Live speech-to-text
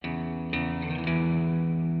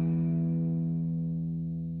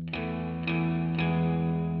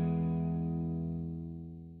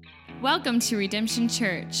Welcome to Redemption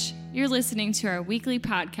Church. You're listening to our weekly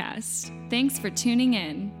podcast. Thanks for tuning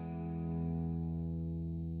in.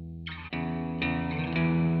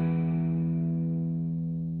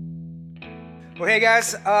 Well, hey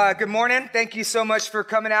guys, good morning. Thank you so much for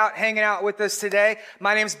coming out, hanging out with us today.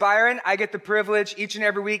 My name's Byron. I get the privilege each and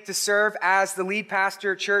every week to serve as the lead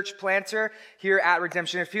pastor, church planter here at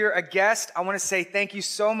Redemption. If you're a guest, I want to say thank you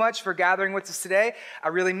so much for gathering with us today. I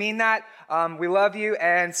really mean that. We love you,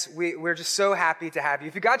 and we're just so happy to have you.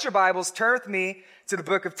 If you got your Bibles, turn with me to the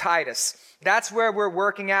book of Titus. That's where we're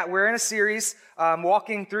working at. We're in a series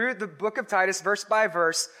walking through the book of Titus verse by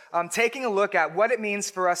verse, taking a look at what it means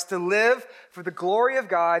for us to live for the glory of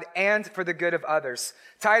God and for the good of others.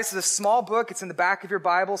 Titus is a small book. It's in the back of your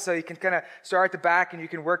Bible, so you can kind of start at the back and you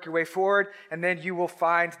can work your way forward, and then you will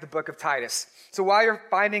find the book of Titus. So while you're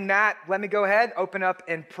finding that, let me go ahead, open up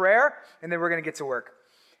in prayer, and then we're going to get to work.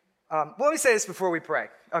 Well, let me say this before we pray,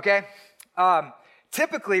 okay?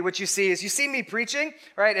 Typically, what you see me preaching,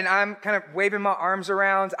 right? And I'm kind of waving my arms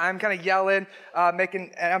around. I'm kind of yelling,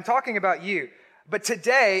 and I'm talking about you. But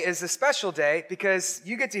today is a special day because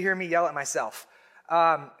you get to hear me yell at myself.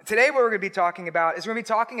 Today, what we're going to be talking about is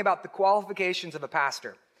the qualifications of a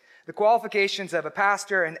pastor. The qualifications of a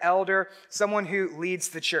pastor, an elder, someone who leads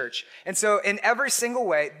the church. And so in every single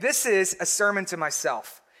way, this is a sermon to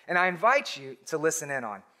myself. And I invite you to listen in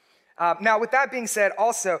on. Now, with that being said,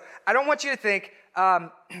 also, I don't want you to think,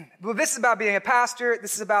 well, this is about being a pastor,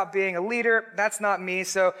 this is about being a leader. That's not me,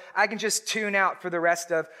 so I can just tune out for the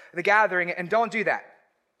rest of the gathering, and don't do that.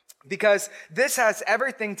 Because this has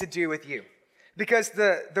everything to do with you. Because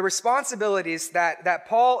the responsibilities that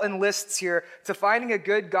Paul enlists here to finding a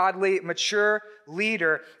good, godly, mature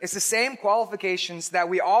leader is the same qualifications that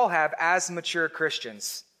we all have as mature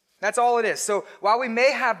Christians. That's all it is. So while we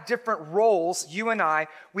may have different roles, you and I,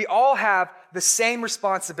 we all have the same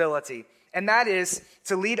responsibility. And that is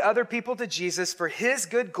to lead other people to Jesus for his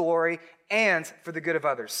good glory and for the good of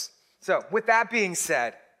others. So with that being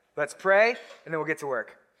said, let's pray and then we'll get to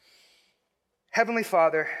work. Heavenly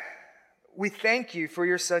Father, we thank you for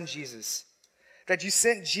your son Jesus, that you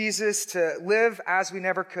sent Jesus to live as we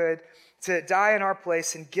never could, to die in our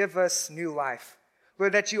place and give us new life.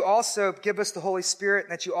 Lord, that you also give us the Holy Spirit,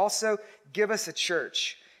 and that you also give us a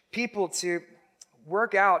church, people to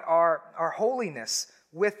work out our holiness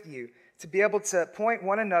with you, to be able to point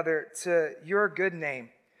one another to your good name.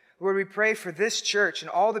 Lord, we pray for this church and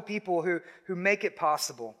all the people who make it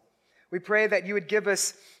possible. We pray that you would give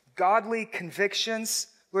us godly convictions,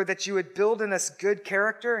 Lord, that you would build in us good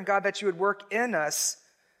character, and God, that you would work in us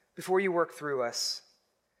before you work through us.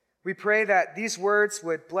 We pray that these words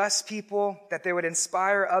would bless people, that they would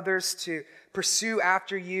inspire others to pursue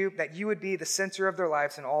after you, that you would be the center of their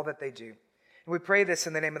lives in all that they do. And we pray this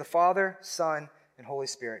in the name of the Father, Son, and Holy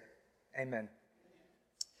Spirit. Amen.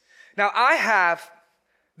 Now, I have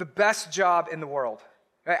the best job in the world.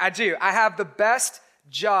 Right? I do. I have the best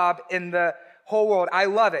job in the whole world. I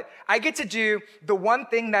love it. I get to do the one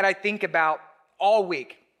thing that I think about all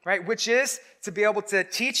week, right? Which is to be able to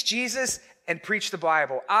teach Jesus and preach the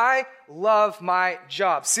Bible. I love my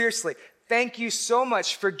job. Seriously, thank you so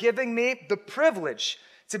much for giving me the privilege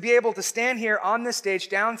to be able to stand here on this stage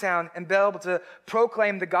downtown and be able to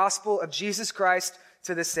proclaim the gospel of Jesus Christ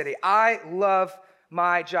to the city. I love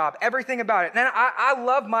my job, everything about it. And I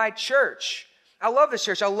love my church. I love this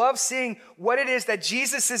church. I love seeing what it is that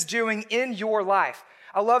Jesus is doing in your life.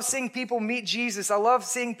 I love seeing people meet Jesus. I love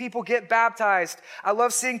seeing people get baptized. I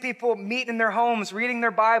love seeing people meet in their homes, reading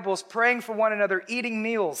their Bibles, praying for one another, eating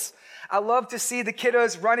meals. I love to see the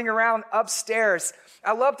kiddos running around upstairs.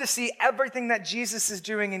 I love to see everything that Jesus is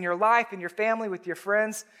doing in your life, in your family, with your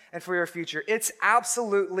friends, and for your future. It's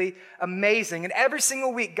absolutely amazing. And every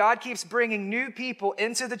single week, God keeps bringing new people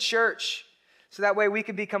into the church so that way we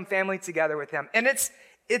can become family together with him. And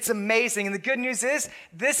it's amazing. And the good news is,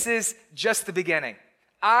 this is just the beginning.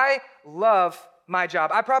 I love my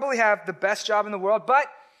job. I probably have the best job in the world, but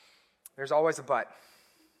there's always a but.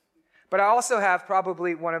 But I also have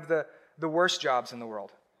probably one of the worst jobs in the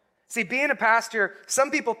world. See, being a pastor,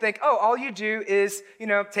 some people think, oh, all you do is,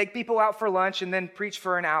 take people out for lunch and then preach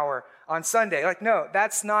for an hour on Sunday. Like, no,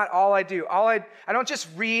 that's not all I do. I don't just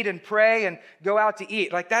read and pray and go out to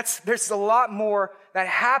eat. Like, there's a lot more that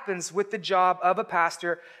happens with the job of a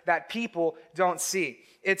pastor that people don't see.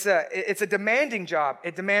 It's a demanding job.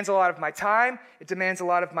 It demands a lot of my time. It demands a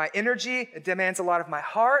lot of my energy. It demands a lot of my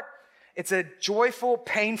heart. It's a joyful,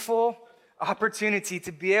 painful opportunity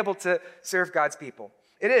to be able to serve God's people.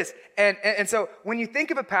 It is. And so when you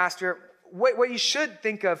think of a pastor, what you should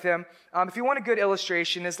think of him, if you want a good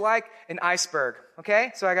illustration, is like an iceberg,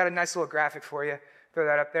 okay? So I got a nice little graphic for you. throw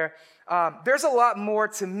that up there. There's a lot more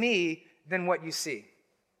to me than what you see.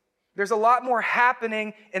 There's a lot more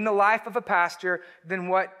happening in the life of a pastor than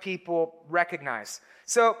what people recognize.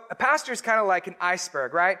 So a pastor is kind of like an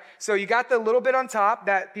iceberg, right? So you got the little bit on top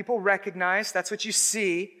that people recognize. That's what you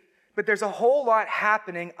see. But there's a whole lot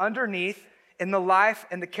happening underneath in the life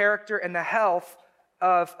and the character and the health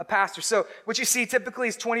of a pastor. So what you see typically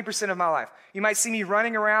is 20% of my life. You might see me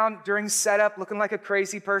running around during setup looking like a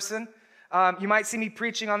crazy person. You might see me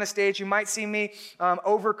preaching on the stage. You might see me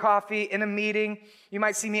over coffee in a meeting. You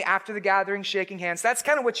might see me after the gathering shaking hands. That's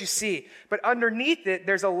kind of what you see. But underneath it,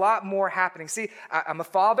 there's a lot more happening. See, I'm a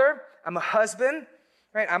father. I'm a husband.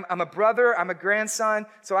 Right? I'm a brother. I'm a grandson.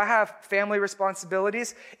 So I have family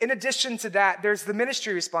responsibilities. In addition to that, there's the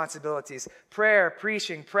ministry responsibilities. Prayer,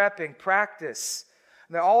 preaching, prepping, practice.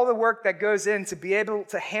 And all the work that goes in to be able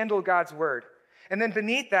to handle God's word. And then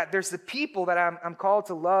beneath that, there's the people that I'm called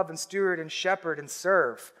to love and steward and shepherd and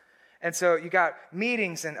serve. And so you got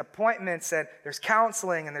meetings and appointments, and there's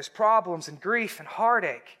counseling, and there's problems and grief and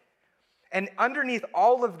heartache. And underneath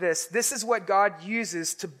all of this, this is what God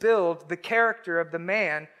uses to build the character of the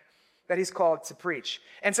man that he's called to preach.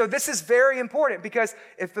 And so this is very important, because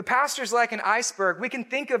if the pastor's like an iceberg, we can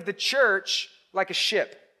think of the church like a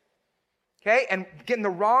ship. Okay, and getting the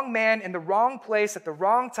wrong man in the wrong place at the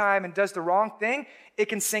wrong time and does the wrong thing, it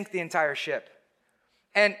can sink the entire ship.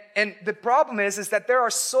 And the problem is that there are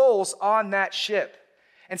souls on that ship.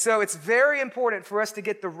 And so it's very important for us to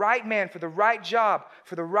get the right man for the right job,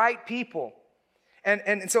 for the right people.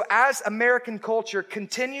 And so as American culture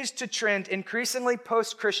continues to trend increasingly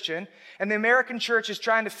post-Christian, and the American church is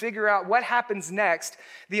trying to figure out what happens next,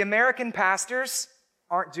 the American pastors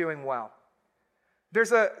aren't doing well.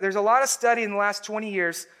 There's a lot of study in the last 20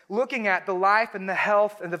 years looking at the life and the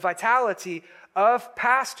health and the vitality of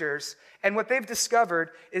pastors, and what they've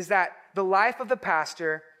discovered is that the life of the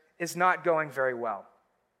pastor is not going very well.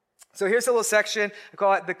 So here's a little section, I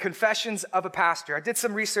call it the Confessions of a Pastor. I did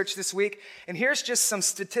some research this week, and here's just some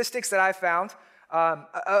statistics that I found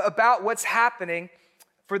about what's happening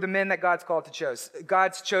for the men that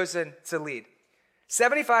God's chosen to lead.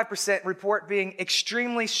 75% report being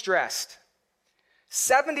extremely stressed.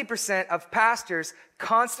 70% of pastors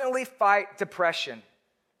constantly fight depression.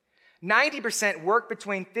 90% work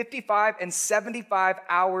between 55 and 75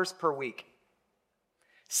 hours per week.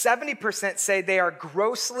 70% say they are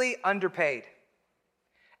grossly underpaid.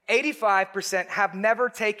 85% have never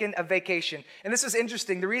taken a vacation. And this is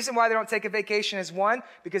interesting. The reason why they don't take a vacation is, one,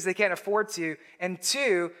 because they can't afford to, and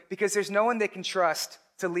two, because there's no one they can trust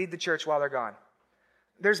to lead the church while they're gone.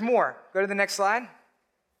 There's more. Go to the next slide.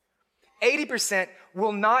 80%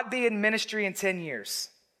 will not be in ministry in 10 years.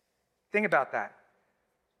 Think about that.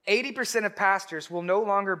 80% of pastors will no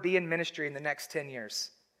longer be in ministry in the next 10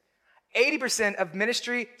 years. 80% of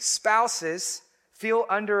ministry spouses feel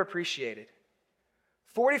underappreciated.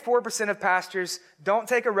 44% of pastors don't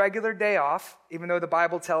take a regular day off, even though the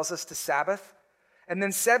Bible tells us to Sabbath. And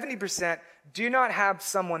then 70% do not have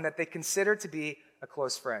someone that they consider to be a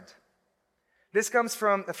close friend. This comes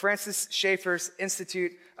from the Francis Schaeffer's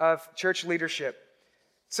Institute of Church Leadership.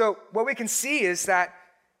 So what we can see is that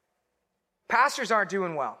pastors aren't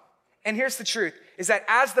doing well. And here's the truth, is that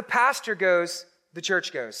as the pastor goes, the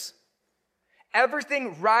church goes.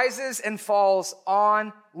 Everything rises and falls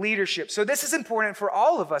on leadership. So this is important for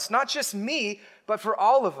all of us, not just me, but for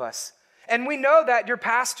all of us. And we know that your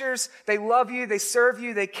pastors, they love you, they serve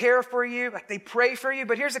you, they care for you, they pray for you.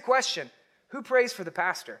 But here's a question. Who prays for the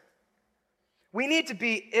pastor? We need to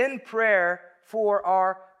be in prayer for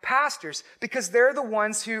our pastors, because they're the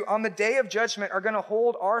ones who on the day of judgment are going to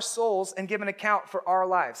hold our souls and give an account for our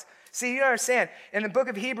lives. See, you understand, in the book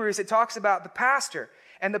of Hebrews, it talks about the pastor.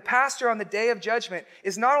 And the pastor on the day of judgment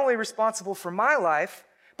is not only responsible for my life,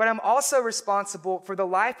 but I'm also responsible for the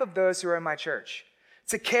life of those who are in my church.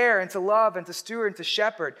 To care and to love and to steward and to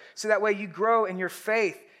shepherd, so that way you grow in your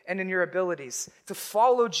faith and in your abilities. To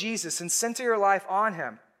follow Jesus and center your life on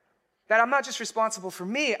him. That I'm not just responsible for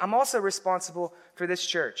me, I'm also responsible for this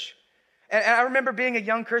church. And I remember being a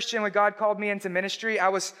young Christian when God called me into ministry. I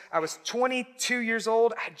was 22 years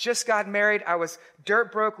old. I just got married. I was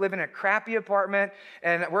dirt broke, living in a crappy apartment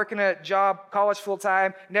and working a job, college full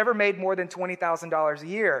time, never made more than $20,000 a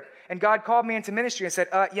year. And God called me into ministry and said,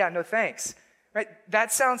 yeah, no thanks. Right?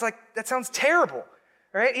 That sounds terrible.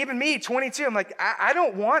 Right? Even me, 22, I'm like, I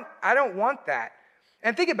don't want that.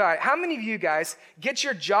 And think about it. How many of you guys get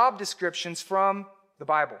your job descriptions from the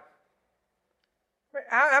Bible?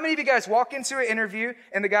 How many of you guys walk into an interview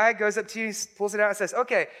and the guy goes up to you, pulls it out and says,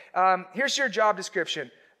 okay, here's your job description,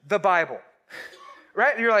 the Bible,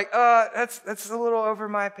 right? And you're like, that's a little over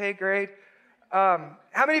my pay grade.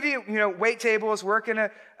 How many of you, wait tables, work in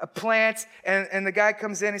a plant, and the guy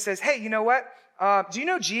comes in and says, hey, you know what? Do you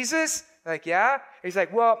know Jesus? Like, yeah. He's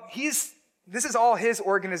like, well, this is all his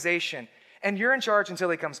organization, and you're in charge until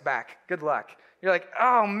he comes back. Good luck. You're like,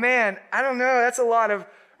 oh man, I don't know. That's a lot of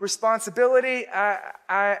responsibility.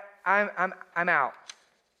 I'm out.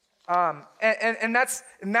 And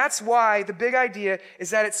that's why the big idea is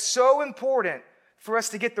that it's so important for us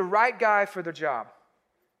to get the right guy for the job.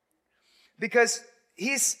 Because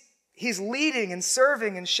he's leading and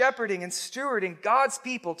serving and shepherding and stewarding God's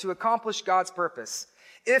people to accomplish God's purpose.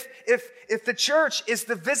 If the church is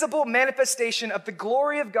the visible manifestation of the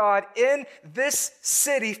glory of God in this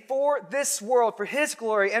city, for this world, for his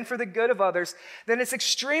glory and for the good of others, then it's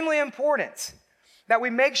extremely important that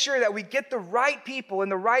we make sure that we get the right people in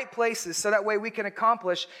the right places so that way we can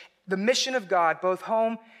accomplish the mission of God, both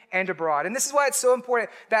home and abroad. And this is why it's so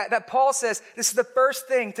important that Paul says this is the first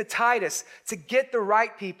thing to Titus, to get the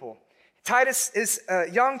right people. Titus is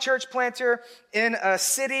a young church planter in a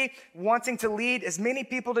city wanting to lead as many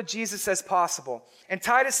people to Jesus as possible. And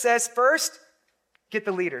Titus says, first, get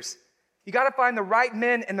the leaders. You got to find the right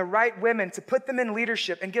men and the right women to put them in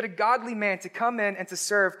leadership and get a godly man to come in and to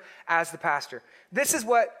serve as the pastor. This is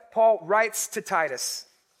what Paul writes to Titus.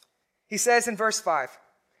 He says in verse 5,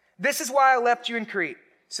 this is why I left you in Crete,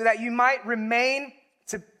 so that you might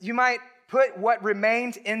put what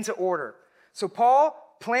remained into order. So Paul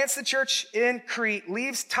plants the church in Crete,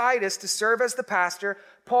 leaves Titus to serve as the pastor.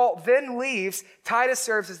 Paul then leaves, Titus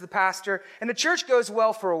serves as the pastor, and the church goes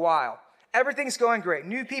well for a while. Everything's going great.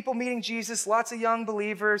 New people meeting Jesus, lots of young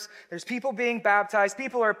believers. There's people being baptized.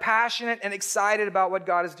 People are passionate and excited about what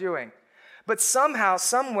God is doing. But somehow,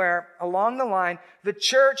 somewhere along the line, the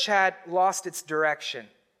church had lost its direction.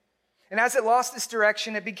 And as it lost its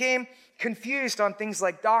direction, it became confused on things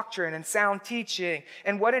like doctrine and sound teaching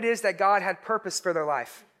and what it is that God had purpose for their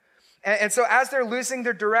life. And so as they're losing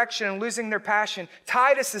their direction and losing their passion,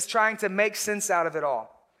 Titus is trying to make sense out of it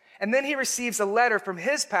all. And then he receives a letter from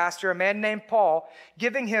his pastor, a man named Paul,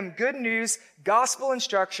 giving him good news, gospel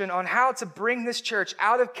instruction on how to bring this church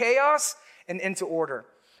out of chaos and into order.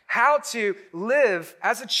 How to live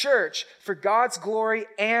as a church for God's glory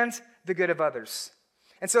and the good of others.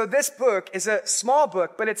 And so this book is a small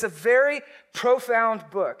book, but it's a very profound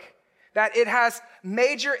book. That it has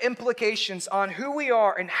major implications on who we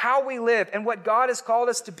are and how we live and what God has called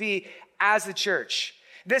us to be as a church.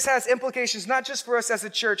 This has implications not just for us as a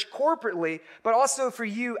church corporately, but also for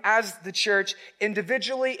you as the church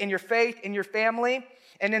individually, in your faith, in your family,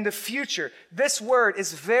 and in the future. This word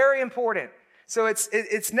is very important. So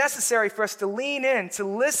it's necessary for us to lean in, to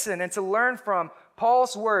listen, and to learn from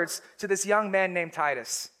Paul's words to this young man named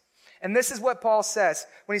Titus. And this is what Paul says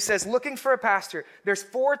when he says, looking for a pastor, there's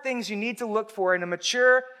 4 things you need to look for in a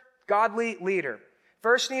mature, godly leader.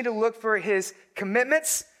 First, you need to look for his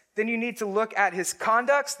commitments. Then you need to look at his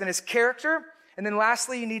conducts, then his character. And then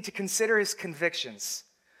lastly, you need to consider his convictions.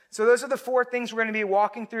 So those are the 4 things we're going to be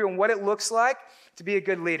walking through and what it looks like to be a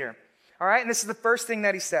good leader. All right, and this is the first thing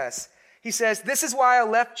that he says. He says, this is why I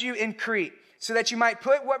left you in Crete, so that you might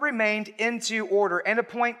put what remained into order and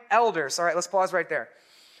appoint elders. All right, let's pause right there.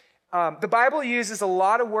 The Bible uses a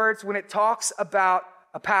lot of words when it talks about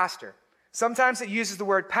a pastor. Sometimes it uses the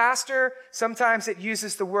word pastor, sometimes it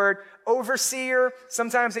uses the word overseer,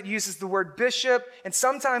 sometimes it uses the word bishop, and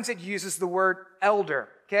sometimes it uses the word elder,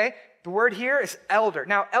 okay? The word here is elder.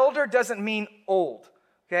 Now, elder doesn't mean old,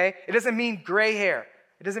 okay? It doesn't mean gray hair.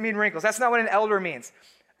 It doesn't mean wrinkles. That's not what an elder means.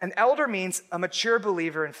 An elder means a mature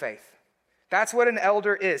believer in faith. That's what an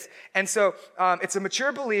elder is. And so it's a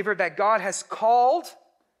mature believer that God has called,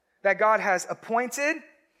 that God has appointed,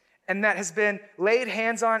 and that has been laid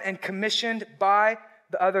hands on and commissioned by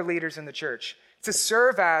the other leaders in the church to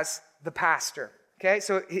serve as the pastor. Okay,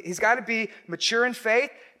 so he's got to be mature in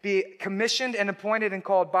faith, be commissioned and appointed and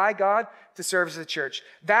called by God to serve as the church.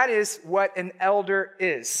 That is what an elder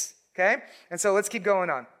is. Okay, and so let's keep going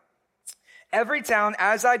on. Every town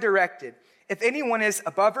as I directed, if anyone is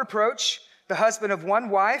above reproach, the husband of one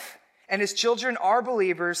wife, and his children are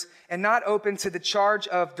believers and not open to the charge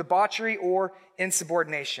of debauchery or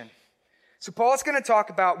insubordination. So Paul's going to talk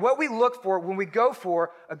about what we look for when we go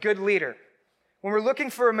for a good leader. When we're looking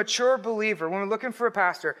for a mature believer, when we're looking for a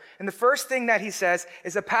pastor. And the first thing that he says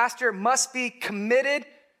is a pastor must be committed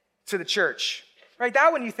to the church. Right?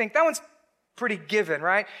 That one you think, that one's pretty given,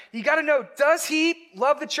 right? You got to know, does he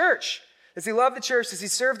love the church? Does he love the church? Does he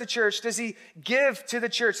serve the church? Does he give to the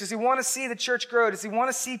church? Does he want to see the church grow? Does he want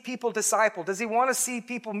to see people discipled? Does he want to see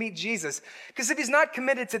people meet Jesus? Because if he's not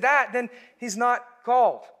committed to that, then he's not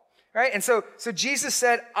called, right? And so Jesus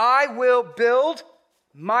said, I will build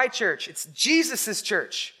my church. It's Jesus'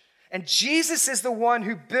 church. And Jesus is the one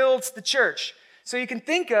who builds the church. So you can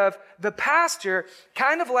think of the pastor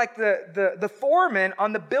kind of like the foreman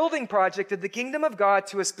on the building project of the kingdom of God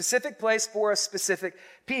to a specific place for a specific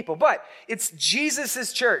people. But it's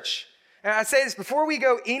Jesus' church. And I say this before we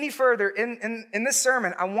go any further in this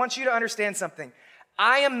sermon, I want you to understand something.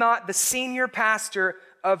 I am not the senior pastor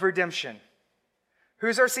of Redemption.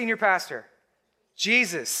 Who's our senior pastor?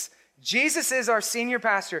 Jesus. Jesus is our senior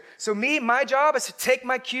pastor. So my job is to take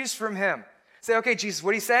my cues from him. Say, okay, Jesus,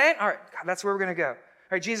 what are you saying? All right, God, that's where we're going to go. All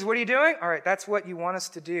right, Jesus, what are you doing? All right, that's what you want us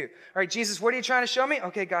to do. All right, Jesus, what are you trying to show me?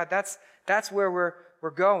 Okay, God, that's where we're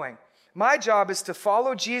going. My job is to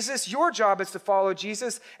follow Jesus. Your job is to follow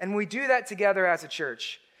Jesus. And we do that together as a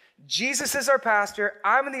church. Jesus is our pastor.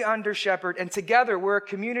 I'm the under shepherd. And together we're a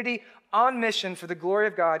community on mission for the glory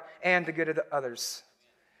of God and the good of the others.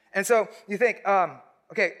 And so you think,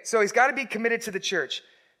 okay, so he's got to be committed to the church.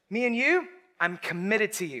 Me and you, I'm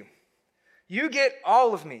committed to you. You get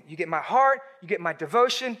all of me. You get my heart. You get my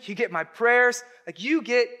devotion. You get my prayers. Like you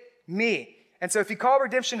get me. And so if you call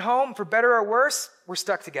Redemption home, for better or worse, we're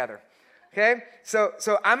stuck together. Okay? So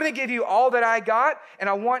I'm going to give you all that I got, and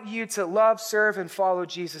I want you to love, serve, and follow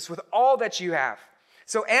Jesus with all that you have.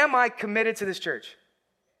 So am I committed to this church?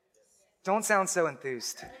 Don't sound so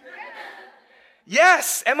enthused.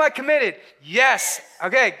 Yes. Am I committed? Yes.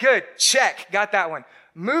 Okay, good. Check. Got that one.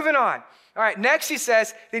 Moving on. All right, next he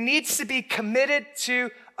says, there needs to be committed to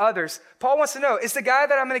others. Paul wants to know, is the guy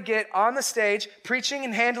that I'm going to get on the stage preaching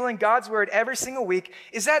and handling God's word every single week,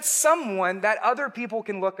 is that someone that other people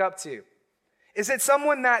can look up to? Is it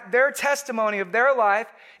someone that their testimony of their life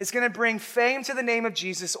is going to bring fame to the name of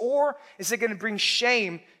Jesus, or is it going to bring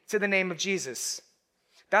shame to the name of Jesus?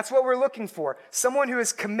 That's what we're looking for. Someone who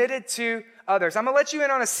is committed to others. I'm going to let you in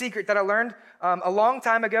on a secret that I learned a long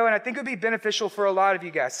time ago, and I think it would be beneficial for a lot of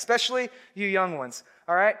you guys, especially you young ones.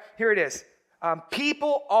 All right? Here it is.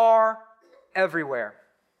 People are everywhere.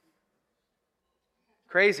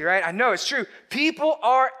 Crazy, right? I know, it's true. People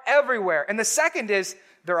are everywhere. And the second is,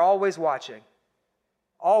 they're always watching.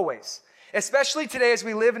 Always. Especially today as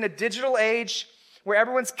we live in a digital age where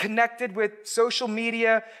everyone's connected with social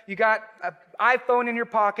media. You got an iPhone in your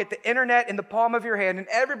pocket, the internet in the palm of your hand, and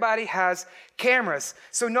everybody has cameras.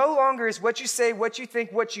 So no longer is what you say, what you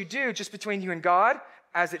think, what you do just between you and God,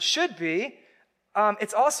 as it should be.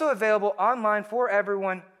 It's also available online for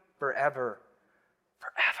everyone forever.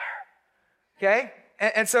 Forever. Okay?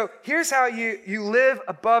 And so here's how you live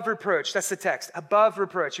above reproach. That's the text. Above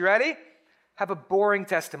reproach. You ready? Have a boring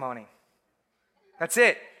testimony. That's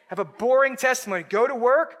it. Have a boring testimony. Go to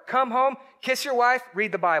work, come home, kiss your wife,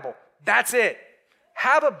 read the Bible. That's it.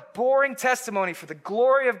 Have a boring testimony for the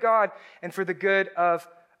glory of God and for the good of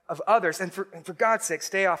others. And for God's sake,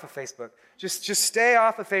 stay off of Facebook. Just stay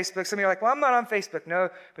off of Facebook. Some of you are like, well, I'm not on Facebook. No,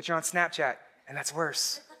 but you're on Snapchat. And that's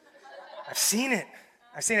worse. I've seen it.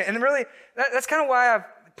 And really, that's kind of why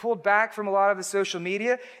I've pulled back from a lot of the social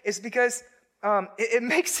media, is because it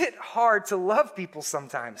makes it hard to love people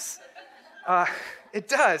sometimes. It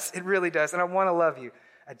does. It really does. And I want to love you.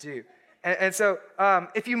 I do. And so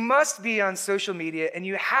if you must be on social media and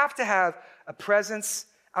you have to have a presence,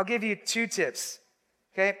 I'll give you 2 tips.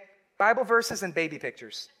 Okay? Bible verses and baby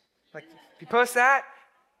pictures. Like, if you post that,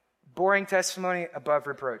 boring testimony above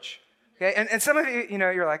reproach. Okay? And some of you,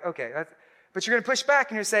 you're like, okay, but you're going to push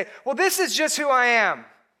back and you're going to say, well, this is just who I am.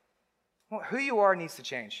 Well, who you are needs to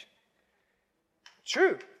change.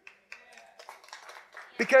 True.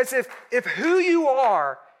 Because if who you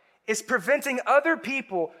are is preventing other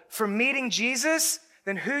people from meeting Jesus,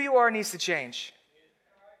 then who you are needs to change.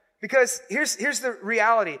 Because here's the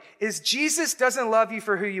reality, is Jesus doesn't love you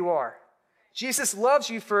for who you are. Jesus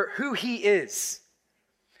loves you for who he is.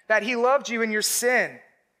 That he loved you in your sin.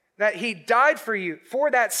 That he died for you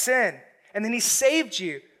for that sin. And then he saved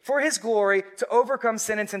you for his glory to overcome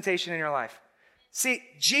sin and temptation in your life. See,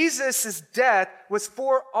 Jesus' death was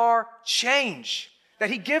for our change. That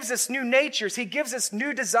he gives us new natures, he gives us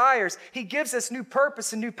new desires, he gives us new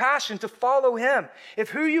purpose and new passion to follow him. If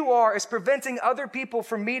who you are is preventing other people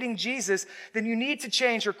from meeting Jesus, then you need to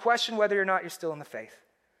change or question whether or not you're still in the faith.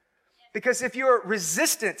 Because if you're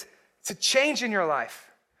resistant to change in your life,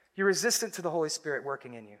 you're resistant to the Holy Spirit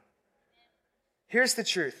working in you. Here's the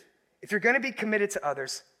truth. If you're going to be committed to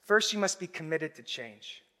others, first you must be committed to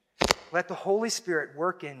change. Let the Holy Spirit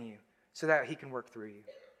work in you so that he can work through you.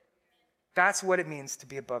 That's what it means to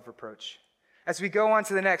be above reproach. As we go on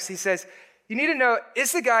to the next, he says, you need to know,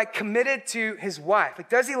 is the guy committed to his wife? Like,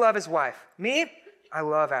 does he love his wife? Me? I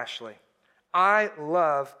love Ashley. I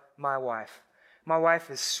love my wife. My wife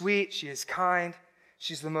is sweet. She is kind.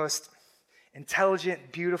 She's the most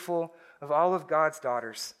intelligent, beautiful, of all of God's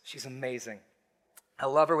daughters. She's amazing. I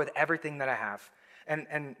love her with everything that I have.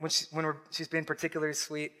 And when she's being particularly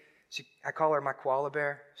sweet, I call her my koala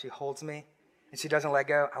bear. She holds me, and she doesn't let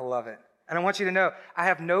go. I love it. And I want you to know, I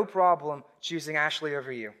have no problem choosing Ashley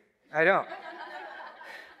over you. I don't.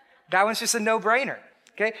 That one's just a no-brainer,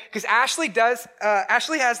 okay? Because Ashley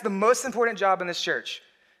has the most important job in this church.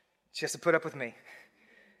 She has to put up with me.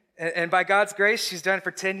 And by God's grace, she's done it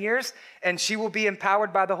for 10 years, and she will be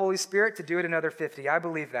empowered by the Holy Spirit to do it another 50. I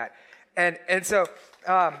believe that. And so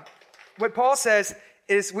what Paul says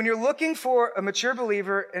is when you're looking for a mature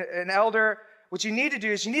believer, an elder, what you need to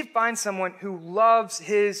do is you need to find someone who loves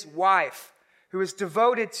his wife, who is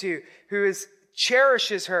devoted to,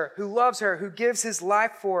 cherishes her, who loves her, who gives his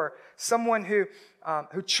life for her, someone who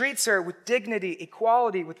treats her with dignity,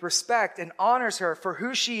 equality, with respect, and honors her for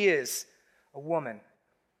who she is, a woman.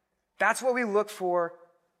 That's what we look for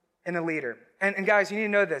in a leader. And guys, you need to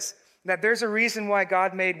know this, that there's a reason why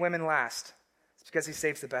God made women last. It's because he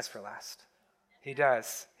saves the best for last. He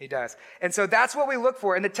does. And so that's what we look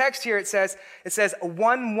for. In the text here, it says a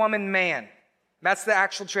one-woman man. That's the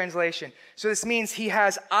actual translation. So this means he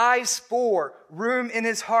has eyes for, room in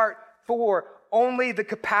his heart for, only the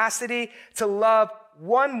capacity to love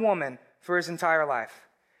one woman for his entire life.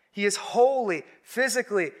 He is wholly,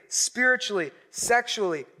 physically, spiritually,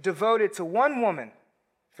 sexually devoted to one woman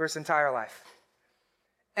for his entire life.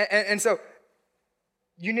 And so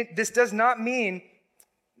this does not mean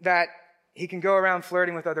that he can go around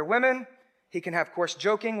flirting with other women. He can have coarse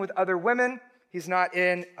joking with other women. He's not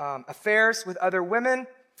in affairs with other women.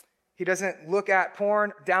 He doesn't look at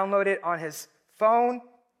porn, download it on his phone,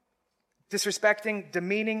 disrespecting,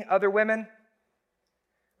 demeaning other women,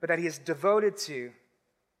 but that he is devoted to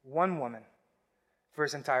one woman for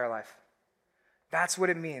his entire life. That's what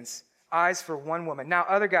it means. Eyes for one woman. Now,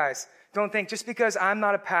 other guys, don't think just because I'm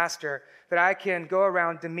not a pastor that I can go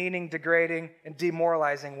around demeaning, degrading, and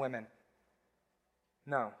demoralizing women.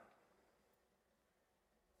 No.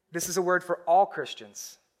 This is a word for all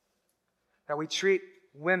Christians, that we treat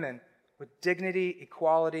women with dignity,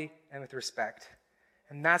 equality, and with respect.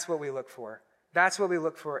 And that's what we look for. That's what we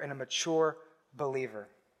look for in a mature believer.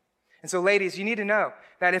 And so, ladies, you need to know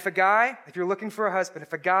that if you're looking for a husband,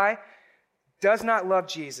 if a guy does not love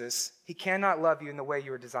Jesus, he cannot love you in the way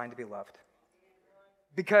you were designed to be loved.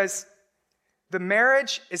 Because the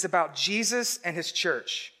marriage is about Jesus and his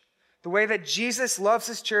church. The way that Jesus loves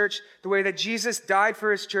his church, the way that Jesus died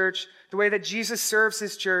for his church, the way that Jesus serves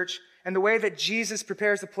his church, and the way that Jesus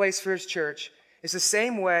prepares a place for his church is the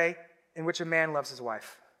same way in which a man loves his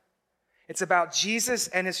wife. It's about Jesus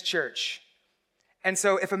and his church. And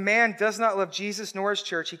so if a man does not love Jesus nor his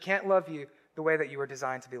church, he can't love you the way that you were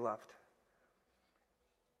designed to be loved.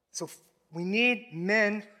 So we need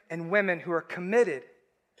men and women who are committed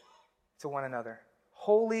to one another,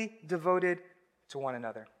 wholly devoted to one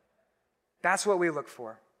another. That's what we look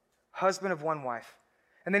for. Husband of one wife.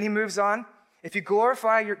 And then he moves on. If you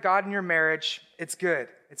glorify your God in your marriage, it's good.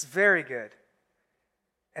 It's very good.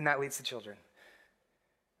 And that leads to children.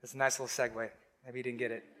 That's a nice little segue. Maybe you didn't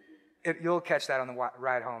get it. You'll catch that on the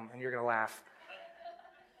ride home, and you're going to laugh.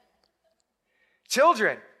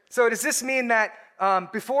 Children. So does this mean that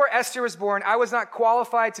before Esther was born, I was not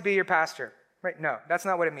qualified to be your pastor? Right? No, that's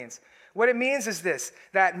not what it means. What it means is this,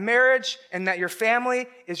 that marriage and that your family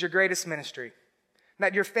is your greatest ministry.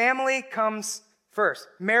 That your family comes first.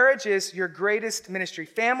 Marriage is your greatest ministry.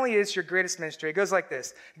 Family is your greatest ministry. It goes like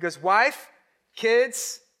this. It goes wife,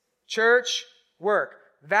 kids, church, work.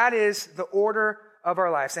 That is the order of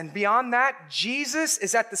our lives. And beyond that, Jesus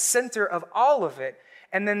is at the center of all of it.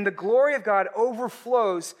 And then the glory of God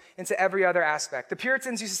overflows into every other aspect. The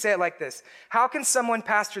Puritans used to say it like this. How can someone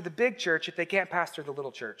pastor the big church if they can't pastor the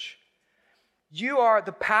little church? You are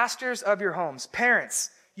the pastors of your homes. Parents,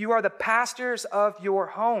 you are the pastors of your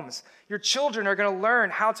homes. Your children are going to learn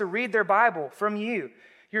how to read their Bible from you.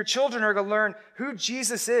 Your children are going to learn who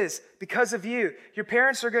Jesus is because of you. Your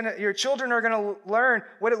children are going to learn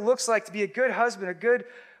what it looks like to be a good husband, a good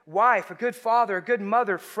wife, a good father, a good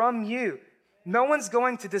mother from you. No one's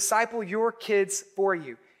going to disciple your kids for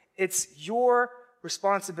you. It's your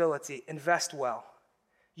responsibility. Invest well.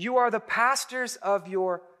 You are the pastors of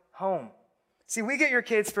your home. See, we get your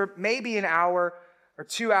kids for maybe an hour or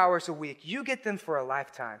 2 hours a week. You get them for a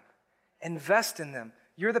lifetime. Invest in them.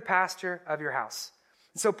 You're the pastor of your house.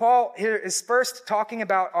 And so Paul here is first talking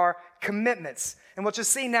about our commitments. And what you'll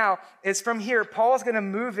see now is from here, Paul is going to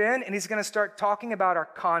move in and he's going to start talking about our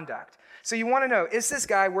conduct. So you want to know, is this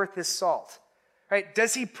guy worth his salt? right?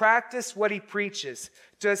 Does he practice what he preaches?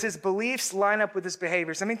 Does his beliefs line up with his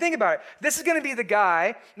behaviors? I mean, think about it. This is going to be the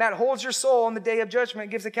guy that holds your soul on the day of judgment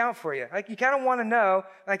and gives account for you. Like, you kind of want to know,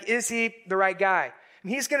 like, is he the right guy?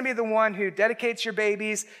 And he's going to be the one who dedicates your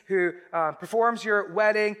babies, who performs your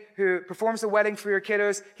wedding, who performs the wedding for your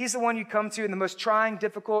kiddos. He's the one you come to in the most trying,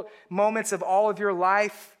 difficult moments of all of your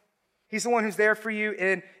life. He's the one who's there for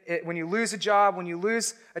you when you lose a job, when you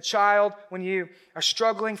lose a child, when you are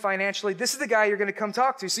struggling financially. This is the guy you're going to come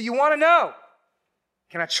talk to. So you want to know,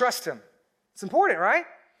 can I trust him? It's important, right?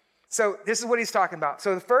 So this is what he's talking about.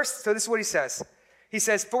 So this is what he says. He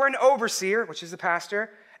says, for an overseer, which is the pastor,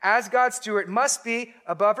 as God's steward, must be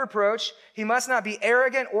above reproach. He must not be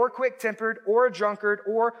arrogant or quick-tempered or a drunkard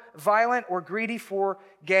or violent or greedy for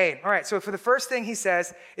gain. All right, so for the first thing he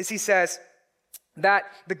says that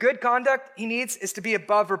the good conduct he needs is to be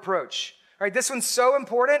above reproach. All right, this one's so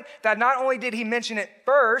important that not only did he mention it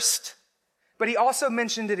first, but he also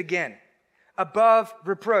mentioned it again. Above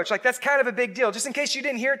reproach. Like, that's kind of a big deal. Just in case you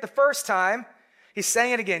didn't hear it the first time, he's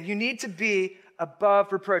saying it again. You need to be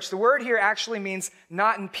above reproach. The word here actually means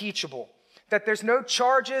not impeachable. That there's no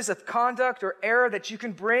charges of conduct or error that you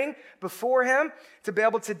can bring before him to be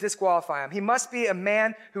able to disqualify him. He must be a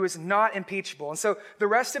man who is not impeachable. And so the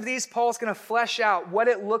rest of these, Paul's going to flesh out what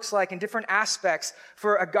it looks like in different aspects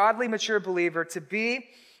for a godly, mature believer to be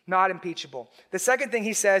not impeachable. The second thing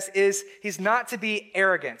he says is he's not to be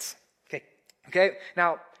arrogant. Okay?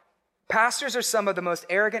 Now, pastors are some of the most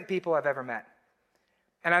arrogant people I've ever met.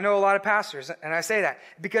 And I know a lot of pastors, and I say that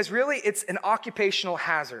because really it's an occupational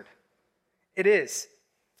hazard. It is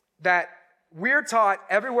that we're taught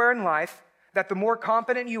everywhere in life that the more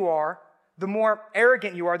confident you are, the more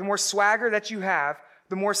arrogant you are, the more swagger that you have,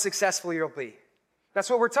 the more successful you'll be. That's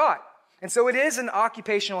what we're taught. And so it is an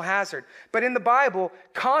occupational hazard. But in the Bible,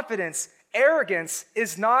 confidence, arrogance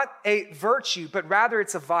is not a virtue, but rather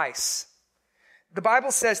it's a vice. The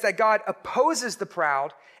Bible says that God opposes the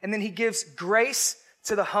proud, and then he gives grace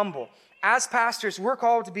to the humble. As pastors, we're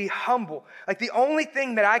called to be humble. Like, the only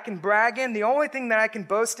thing that I can brag in, the only thing that I can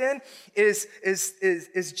boast in is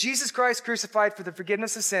Jesus Christ crucified for the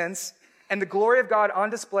forgiveness of sins and the glory of God on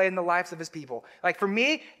display in the lives of his people. Like, for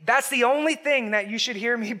me, that's the only thing that you should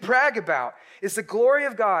hear me brag about, is the glory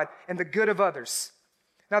of God and the good of others.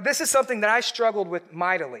 Now, this is something that I struggled with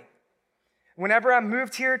mightily. Whenever I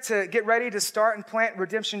moved here to get ready to start and plant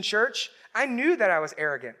Redemption Church, I knew that I was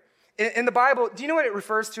arrogant. In the Bible, do you know what it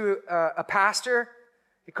refers to a pastor?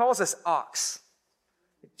 It calls us ox.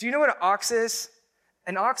 Do you know what an ox is?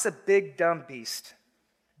 An ox is a big, dumb beast.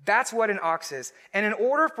 That's what an ox is. And in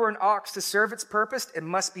order for an ox to serve its purpose, it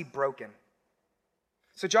must be broken.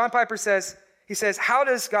 So John Piper says, how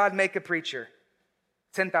does God make a preacher?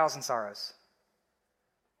 10,000 sorrows.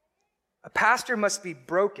 A pastor must be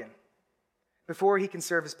broken before he can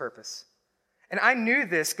serve his purpose. And I knew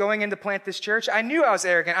this going in to plant this church. I knew I was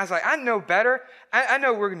arrogant. I was like, I know better. I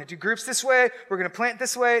know we're going to do groups this way. We're going to plant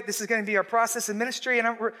this way. This is going to be our process of ministry. And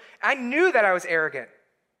I knew that I was arrogant.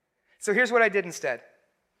 So here's what I did instead.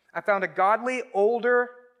 I found a godly,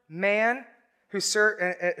 older man who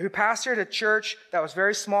pastored a church that was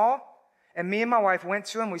very small. And me and my wife went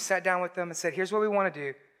to him. We sat down with them and said, here's what we want to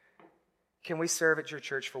do. Can we serve at your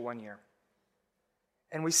church for 1 year?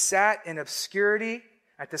 And we sat in obscurity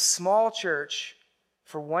at this small church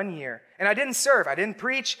for 1 year. And I didn't serve. I didn't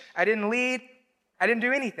preach. I didn't lead. I didn't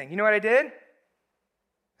do anything. You know what I did?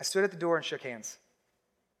 I stood at the door and shook hands.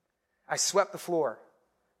 I swept the floor.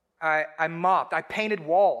 I mopped. I painted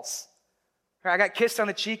walls. I got kissed on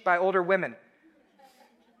the cheek by older women.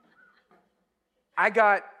 I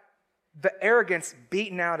got the arrogance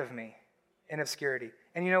beaten out of me in obscurity.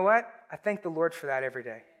 And you know what? I thank the Lord for that every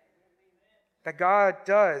day. That God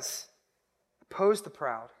does oppose the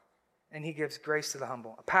proud, and he gives grace to the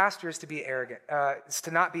humble. A pastor is to be arrogant, is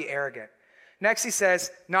to not be arrogant. Next, he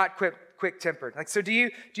says, not quick-tempered. Like, so do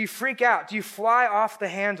you freak out? Do you fly off the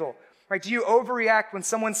handle? Right? Do you overreact when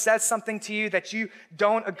someone says something to you that you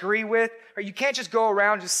don't agree with? Or you can't just go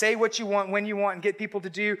around and just say what you want when you want and get people to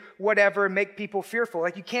do whatever and make people fearful.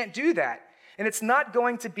 Like, you can't do that. And it's not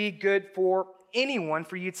going to be good for anyone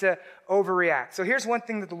for you to overreact. So here's one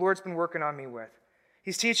thing that the Lord's been working on me with.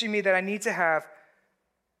 He's teaching me that I need to have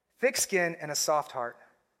thick skin and a soft heart.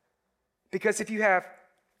 Because if you have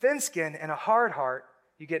thin skin and a hard heart,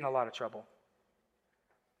 you get in a lot of trouble.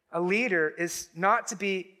 A leader is not to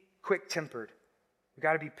be quick-tempered. We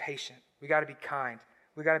got to be patient. We got to be kind.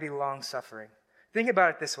 We got to be long-suffering. Think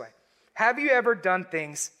about it this way. Have you ever done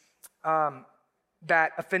things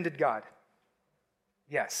that offended God?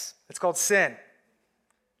 Yes. It's called sin,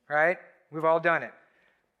 right? We've all done it.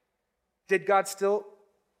 Did God still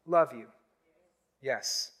love you?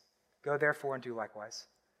 Yes. Go therefore and do likewise.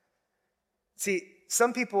 See,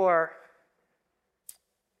 some people are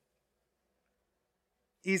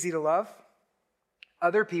easy to love.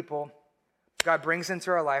 Other people, God brings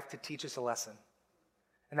into our life to teach us a lesson,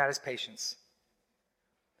 and that is patience.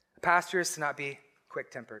 A pastor is to not be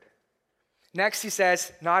quick-tempered. Next, he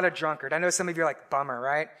says, not a drunkard. I know some of you are like, bummer,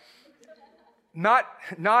 right? Not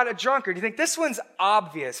a drunkard. You think this one's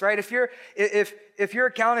obvious, right? If your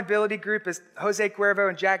accountability group is Jose Cuervo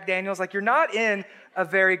and Jack Daniels, like you're not in a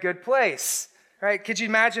very good place, right? Could you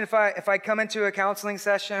imagine if I come into a counseling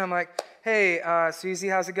session, I'm like, hey, Susie,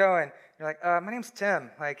 how's it going? You're like, my name's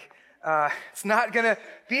Tim. Like, it's not gonna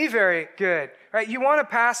be very good, right? You want a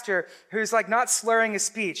pastor who's like not slurring his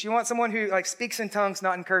speech. You want someone who like speaks in tongues,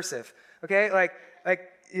 not in cursive. Okay, like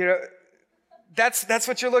you know, that's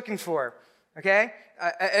what you're looking for. Okay,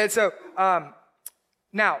 and so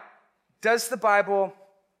now, does the Bible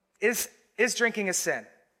is drinking a sin?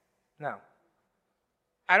 No,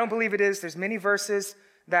 I don't believe it is. There's many verses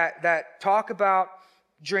that talk about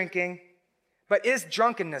drinking, but is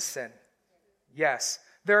drunkenness sin? Yes.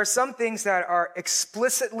 There are some things that are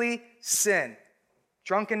explicitly sin: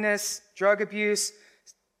 drunkenness, drug abuse,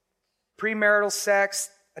 premarital sex,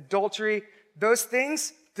 adultery. Those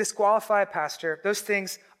things disqualify a pastor. Those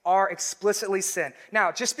things are explicitly sin.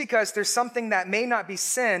 Now, just because there's something that may not be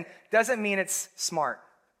sin doesn't mean it's smart.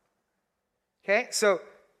 Okay? So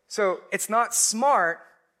it's not smart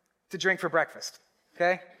to drink for breakfast.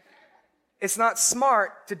 Okay? It's not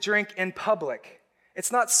smart to drink in public.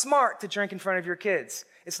 It's not smart to drink in front of your kids.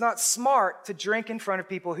 It's not smart to drink in front of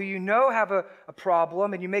people who you know have a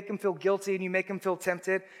problem, and you make them feel guilty and you make them feel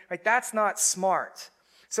tempted. Right? That's not smart.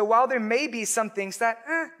 So while there may be some things that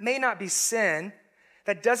may not be sin,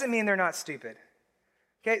 that doesn't mean they're not stupid.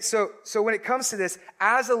 Okay, so when it comes to this,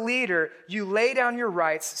 as a leader, you lay down your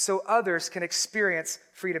rights so others can experience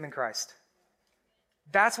freedom in Christ.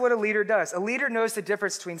 That's what a leader does. A leader knows the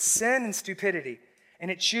difference between sin and stupidity, and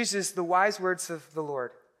it chooses the wise words of the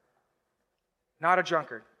Lord. Not a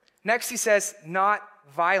drunkard. Next, he says, not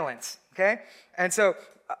violent. Okay, and so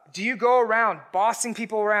do you go around bossing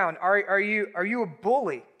people around? Are you a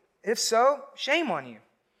bully? If so, shame on you.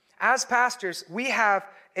 As pastors, we have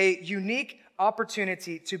a unique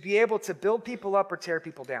opportunity to be able to build people up or tear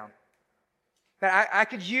people down. That I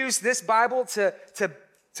could use this Bible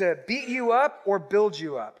to beat you up or build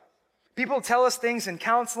you up. People tell us things in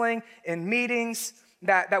counseling, in meetings,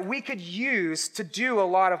 that we could use to do a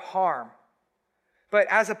lot of harm. But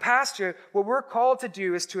as a pastor, what we're called to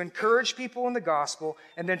do is to encourage people in the gospel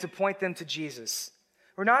and then to point them to Jesus.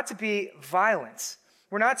 We're not to be violent.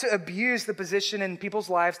 We're not to abuse the position in people's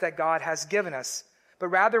lives that God has given us, but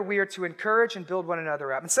rather we are to encourage and build one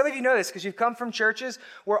another up. And some of you know this because you've come from churches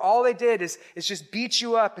where all they did is just beat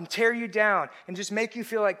you up and tear you down and just make you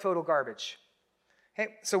feel like total garbage.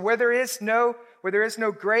 Okay? So where there is no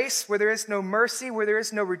grace, where there is no mercy, where there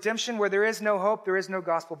is no redemption, where there is no hope, there is no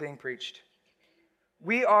gospel being preached.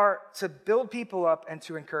 We are to build people up and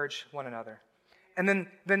to encourage one another. And then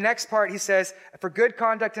the next part, he says, for good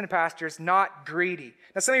conduct in a pastor is not greedy.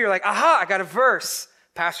 Now, some of you are like, aha, I got a verse.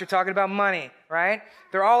 Pastor talking about money, right?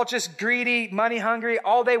 They're all just greedy, money hungry.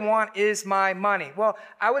 All they want is my money. Well,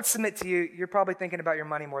 I would submit to you, you're probably thinking about your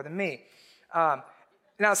money more than me.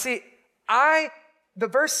 Now, see, the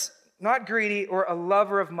verse, not greedy or a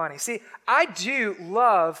lover of money. See, I do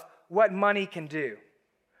love what money can do.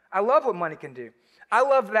 I love what money can do. I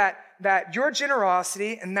love that your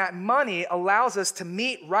generosity and that money allows us to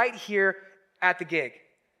meet right here at the gig.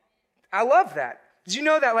 I love that. Did you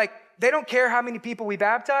know that, like, they don't care how many people we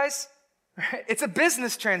baptize? Right? It's a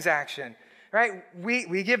business transaction, right?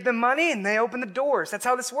 We give them money and they open the doors. That's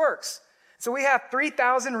how this works. So we have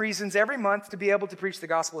 3,000 reasons every month to be able to preach the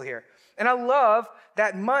gospel here. And I love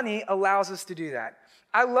that money allows us to do that.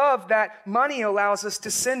 I love that money allows us to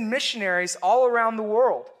send missionaries all around the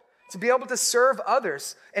world, to be able to serve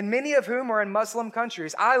others, and many of whom are in Muslim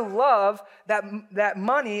countries. I love that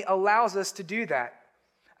money allows us to do that.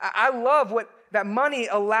 I love that money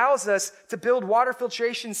allows us to build water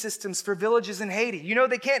filtration systems for villages in Haiti. You know,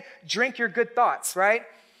 they can't drink your good thoughts, right?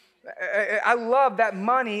 I love that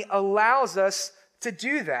money allows us to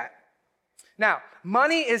do that. Now,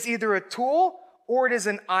 money is either a tool or it is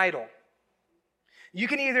an idol. You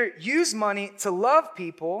can either use money to love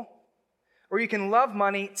people, or you can love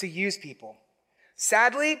money to use people.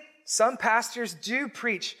 Sadly, some pastors do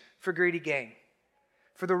preach for greedy gain,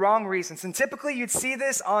 for the wrong reasons. And typically you'd see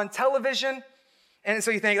this on television, and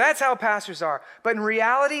so you think, that's how pastors are. But in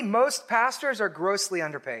reality, most pastors are grossly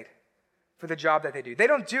underpaid for the job that they do. They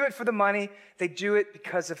don't do it for the money, they do it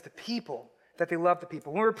because of the people. that they love the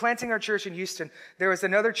people. When we were planting our church in Houston, there was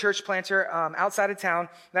another church planter outside of town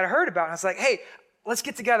that I heard about. And I was like, hey, let's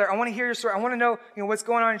get together. I want to hear your story. I want to know, what's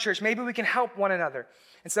going on in church. Maybe we can help one another.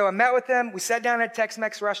 And so I met with them. We sat down at a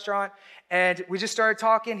Tex-Mex restaurant, and we just started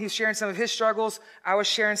talking. He was sharing some of his struggles. I was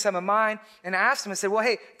sharing some of mine. And I asked him, I said, well,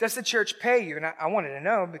 hey, does the church pay you? And I wanted to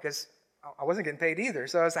know because I wasn't getting paid either.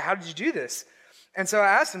 So I was like, how did you do this? And so I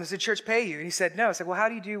asked him, does the church pay you? And he said, no. I said, well, how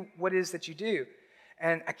do you do what it is that you do?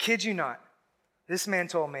 And I kid you not, this man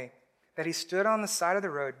told me that he stood on the side of the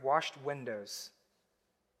road, washed windows,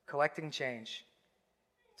 collecting change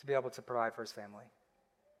to be able to provide for his family.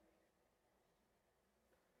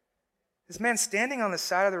 This man standing on the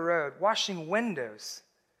side of the road, washing windows,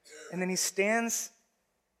 and then he stands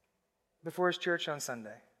before his church on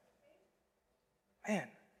Sunday. Man,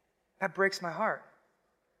 that breaks my heart.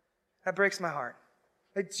 That breaks my heart.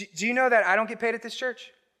 Like, do you know that I don't get paid at this church?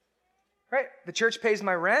 Right? The church pays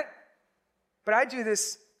my rent, but I do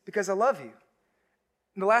this because I love you.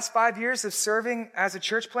 In the last 5 years of serving as a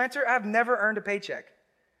church planter, I've never earned a paycheck.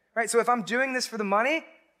 Right? So if I'm doing this for the money,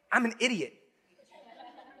 I'm an idiot.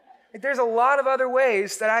 Like, there's a lot of other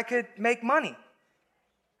ways that I could make money.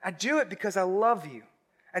 I do it because I love you.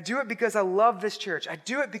 I do it because I love this church. I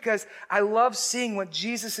do it because I love seeing what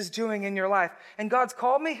Jesus is doing in your life. And God's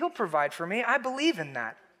called me, He'll provide for me. I believe in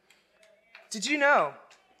that. Did you know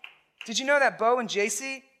that Bo and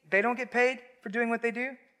JC, they don't get paid for doing what they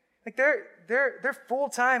do? Like they're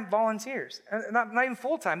full-time volunteers. Not even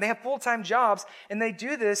full-time. They have full-time jobs, and they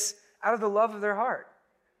do this out of the love of their heart.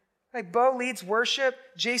 Like Bo leads worship.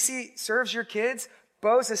 JC serves your kids.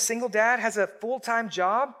 Bo's a single dad, has a full-time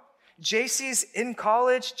job. JC's in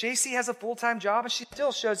college. JC has a full-time job, and she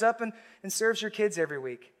still shows up and serves your kids every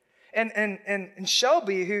week. And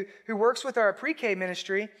Shelby, who works with our pre-K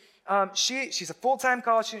ministry, she's a full-time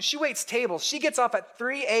college student. She waits tables. She gets off at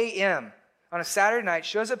 3 a.m. on a Saturday night,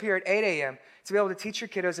 shows up here at 8 a.m. to be able to teach your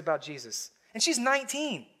kiddos about Jesus. And she's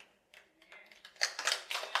 19.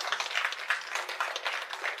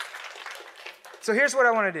 So here's what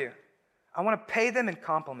I want to do. I want to pay them in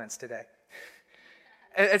compliments today.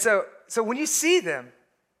 And so when you see them,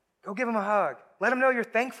 go give them a hug. Let them know you're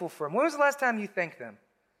thankful for them. When was the last time you thanked them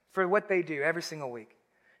for what they do every single week?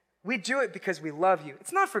 We do it because we love you.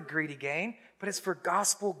 It's not for greedy gain, but it's for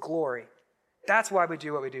gospel glory. That's why we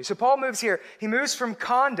do what we do. So Paul moves here. He moves from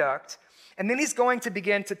conduct, and then he's going to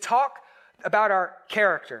begin to talk about our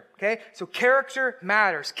character, okay? So character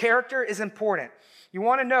matters. Character is important. You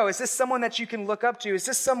want to know, is this someone that you can look up to? Is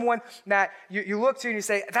this someone that you look to and you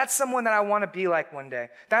say, that's someone that I want to be like one day?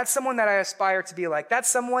 That's someone that I aspire to be like. That's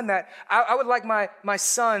someone that I would like my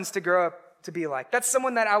sons to grow up to be like. That's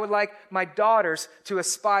someone that I would like my daughters to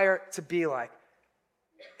aspire to be like.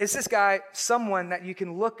 Is this guy someone that you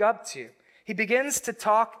can look up to? He begins to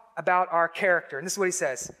talk about our character, and this is what he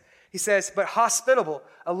says. He says, but hospitable,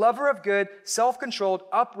 a lover of good, self-controlled,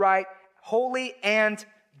 upright, holy, and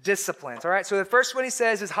disciplined. All right, so the first one he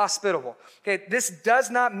says is hospitable. Okay, this does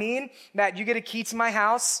not mean that you get a key to my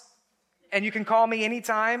house and you can call me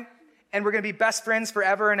anytime and we're going to be best friends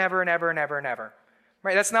forever and ever and ever and ever and ever.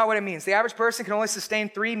 Right, that's not what it means. The average person can only sustain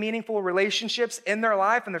 3 meaningful relationships in their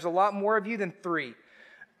life, and there's a lot more of you than 3.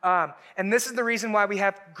 And this is the reason why we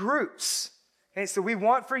have groups. Okay, so we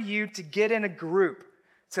want for you to get in a group,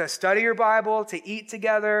 to study your Bible, to eat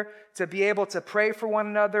together, to be able to pray for one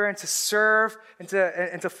another, and to serve, and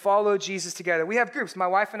to follow Jesus together. We have groups. My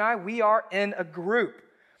wife and I, we are in a group,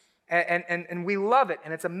 and we love it,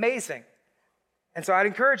 and it's amazing. And so I'd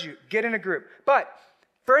encourage you, get in a group. But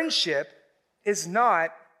friendship is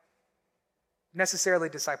not necessarily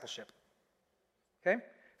discipleship, okay?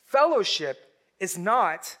 Fellowship is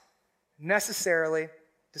not necessarily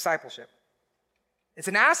discipleship. It's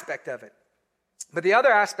an aspect of it. But the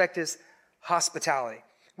other aspect is hospitality.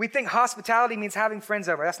 We think hospitality means having friends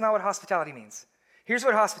over. That's not what hospitality means. Here's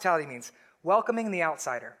what hospitality means: welcoming the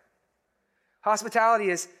outsider. Hospitality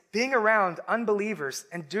is being around unbelievers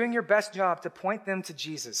and doing your best job to point them to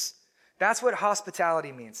Jesus. That's what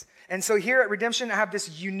hospitality means. And so here at Redemption, I have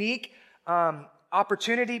this unique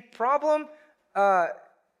opportunity problem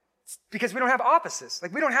because we don't have offices.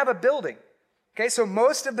 Like, we don't have a building. Okay, so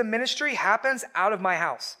most of the ministry happens out of my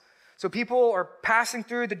house. So people are passing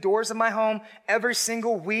through the doors of my home every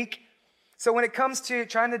single week. So when it comes to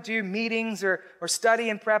trying to do meetings or study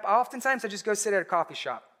and prep, oftentimes I just go sit at a coffee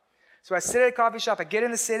shop. So I sit at a coffee shop, I get in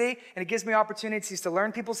the city, and it gives me opportunities to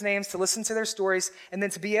learn people's names, to listen to their stories, and then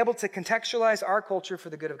to be able to contextualize our culture for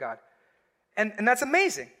the good of God. And that's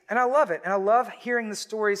amazing, and I love it, and I love hearing the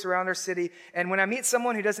stories around our city. And when I meet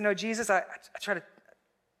someone who doesn't know Jesus, I try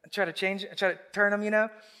to change it, I try to turn them,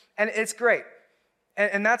 and it's great.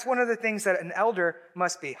 And that's one of the things that an elder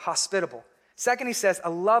must be, hospitable. Second, he says, a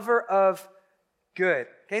lover of good.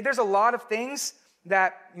 Okay, there's a lot of things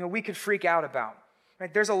that we could freak out about.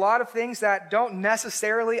 Right? There's a lot of things that don't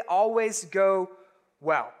necessarily always go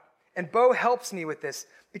well. And Bo helps me with this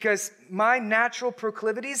because my natural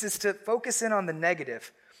proclivities is to focus in on the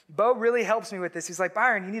negative. Bo really helps me with this. He's like,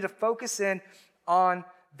 Byron, you need to focus in on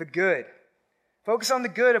the good. Focus on the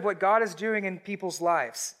good of what God is doing in people's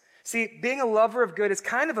lives. See, being a lover of good is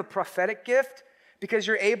kind of a prophetic gift because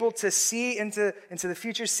you're able to see into the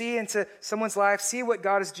future, see into someone's life, see what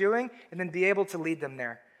God is doing, and then be able to lead them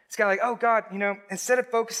there. It's kind of like, oh God, instead of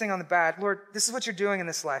focusing on the bad, Lord, this is what you're doing in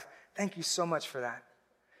this life. Thank you so much for that.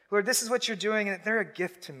 Lord, this is what you're doing, and they're a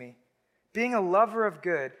gift to me. Being a lover of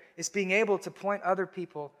good is being able to point other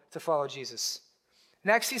people to follow Jesus.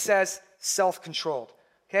 Next, he says, self-controlled.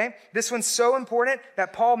 Okay? This one's so important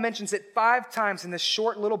that Paul mentions it 5 times in this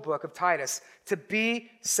short little book of Titus, to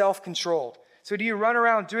be self-controlled. So do you run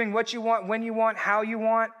around doing what you want, when you want, how you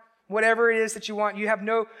want, whatever it is that you want? You have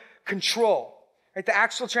no control. Right? The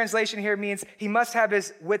actual translation here means he must have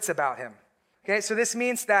his wits about him. Okay, so this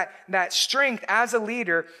means that strength as a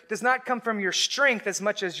leader does not come from your strength as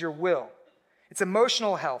much as your will. It's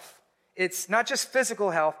emotional health. It's not just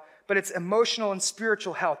physical health, but it's emotional and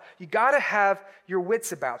spiritual health. You got to have your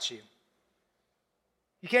wits about you.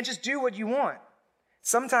 You can't just do what you want.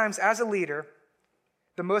 Sometimes as a leader,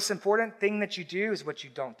 the most important thing that you do is what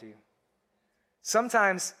you don't do.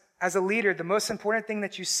 Sometimes as a leader, the most important thing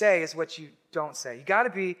that you say is what you don't say. You got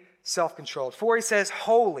to be self-controlled. 4, he says,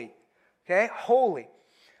 holy. Okay, holy.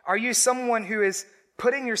 Are you someone who is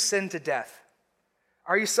putting your sin to death?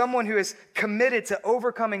 Are you someone who is committed to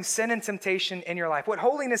overcoming sin and temptation in your life? What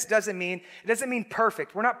holiness doesn't mean, it doesn't mean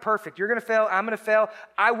perfect. We're not perfect. You're going to fail. I'm going to fail.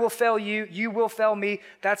 I will fail you. You will fail me.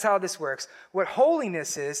 That's how this works. What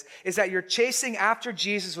holiness is that you're chasing after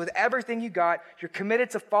Jesus with everything you got. You're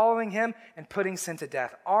committed to following him and putting sin to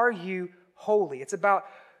death. Are you holy? It's about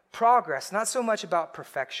progress, not so much about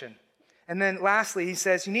perfection. And then lastly, he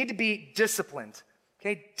says, you need to be disciplined.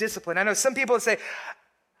 Okay, disciplined. I know some people say,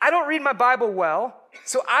 I don't read my Bible well,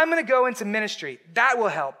 so I'm going to go into ministry. That will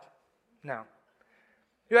help. No.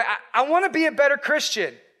 I want to be a better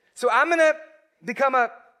Christian, so I'm going to become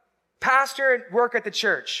a pastor and work at the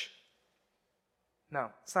church. No,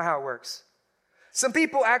 that's not how it works. Some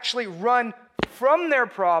people actually run from their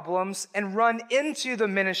problems and run into the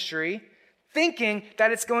ministry thinking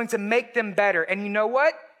that it's going to make them better. And you know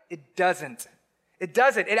what? It doesn't. It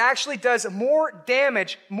doesn't. It actually does more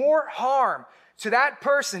damage, more harm to that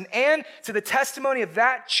person and to the testimony of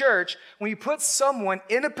that church when you put someone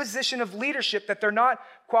in a position of leadership that they're not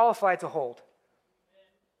qualified to hold.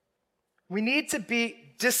 We need to be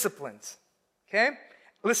disciplined. Okay?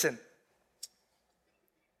 Listen.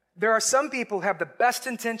 There are some people who have the best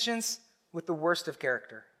intentions with the worst of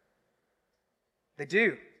character. They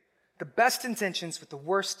do. The best intentions with the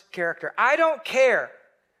worst character. I don't care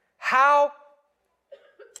how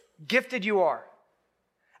gifted you are.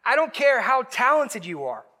 I don't care how talented you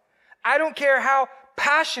are. I don't care how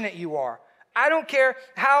passionate you are. I don't care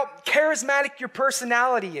how charismatic your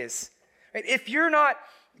personality is. If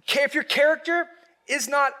your character is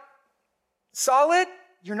not solid,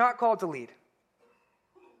 you're not called to lead.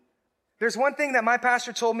 There's one thing that my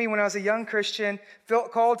pastor told me when I was a young Christian,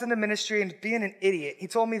 felt called into ministry and being an idiot. He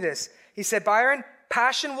told me this. He said, Byron,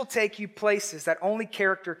 passion will take you places that only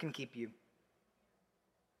character can keep you.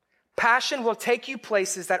 Passion will take you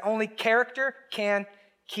places that only character can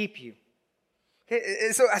keep you.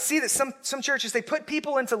 Okay, so I see that some churches, they put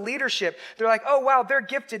people into leadership. They're like, oh, wow, they're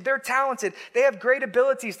gifted. They're talented. They have great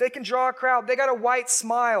abilities. They can draw a crowd. They got a white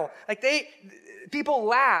smile. People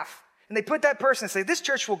laugh. And they put that person and say, this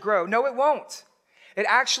church will grow. No, it won't. It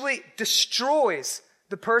actually destroys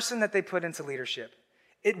the person that they put into leadership.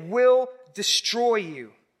 It will destroy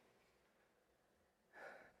you.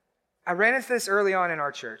 I ran into this early on in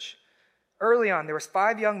our church. Early on, there was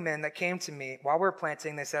 5 young men that came to me while we were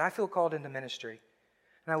planting. They said, I feel called into ministry.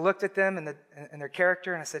 And I looked at them and their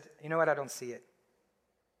character, and I said, you know what? I don't see it.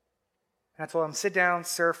 And I told them, sit down,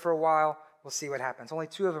 serve for a while. We'll see what happens. Only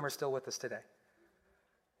 2 of them are still with us today.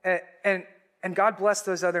 And God bless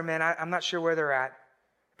those other men. I'm not sure where they're at,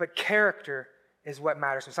 but character is what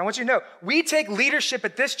matters. So I want you to know, we take leadership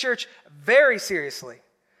at this church very seriously.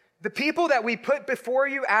 The people that we put before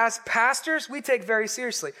you as pastors, we take very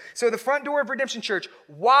seriously. So the front door of Redemption Church,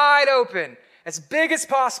 wide open, as big as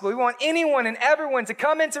possible. We want anyone and everyone to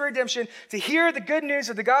come into Redemption, to hear the good news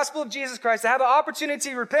of the gospel of Jesus Christ, to have an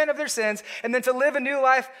opportunity to repent of their sins, and then to live a new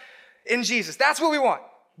life in Jesus. That's what we want.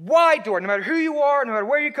 Wide door, no matter who you are, no matter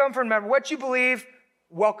where you come from, no matter what you believe,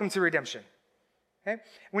 welcome to Redemption. Okay?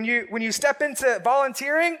 When you step into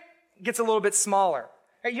volunteering, it gets a little bit smaller.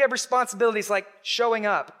 Right? You have responsibilities like showing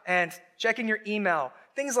up and checking your email,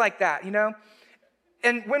 things like that, you know?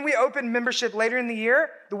 And when we open membership later in the year,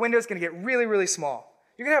 the window is going to get really, really small.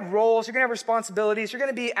 You're going to have roles, you're going to have responsibilities, you're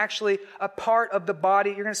going to be actually a part of the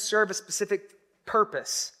body, you're going to serve a specific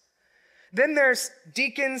purpose. Then there's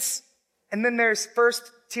deacons, and then there's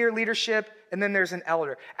first tier leadership, and then there's an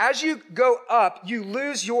elder. As you go up, you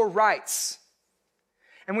lose your rights.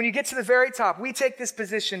 And when you get to the very top, we take this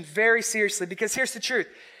position very seriously because here's the truth.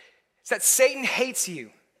 It's that Satan hates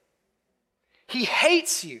you. He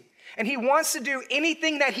hates you, and he wants to do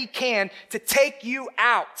anything that he can to take you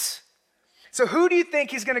out. So who do you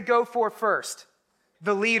think he's going to go for first?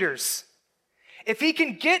 The leaders. If he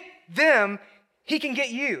can get them, he can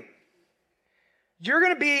get you. You're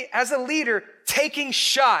going to be, as a leader, taking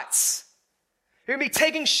shots. You're going to be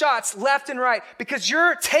taking shots left and right because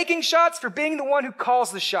you're taking shots for being the one who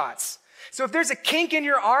calls the shots. So if there's a kink in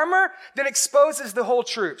your armor, that exposes the whole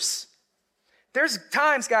troops. There's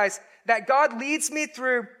times, guys, that God leads me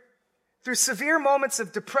through severe moments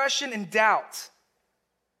of depression and doubt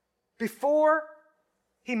before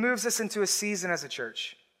he moves us into a season as a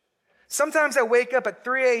church. Sometimes I wake up at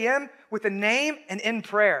 3 a.m. with a name and in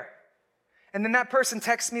prayer. And then that person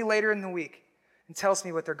texts me later in the week and tells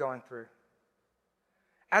me what they're going through.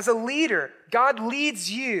 As a leader, God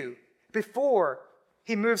leads you before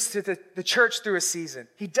he moves to the church through a season.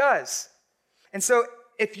 He does. And so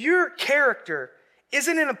if your character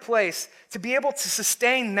isn't in a place to be able to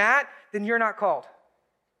sustain that, then you're not called.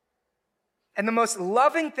 And the most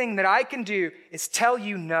loving thing that I can do is tell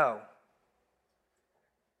you no.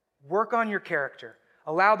 Work on your character.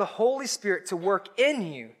 Allow the Holy Spirit to work in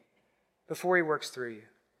you before he works through you.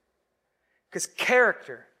 Because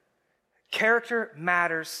character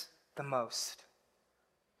matters the most.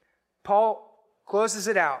 Paul closes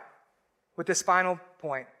it out with this final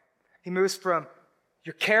point. He moves from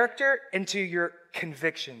your character into your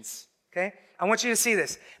convictions. Okay? I want you to see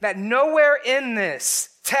this. That nowhere in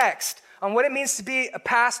this text on what it means to be a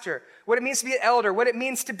pastor, what it means to be an elder, what it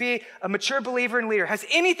means to be a mature believer and leader has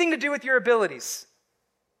anything to do with your abilities.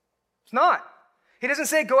 It's not. He doesn't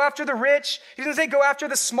say go after the rich. He doesn't say go after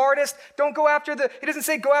the smartest. He doesn't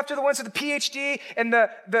say go after the ones with the PhD and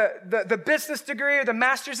the business degree or the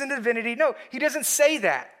master's in divinity. No, he doesn't say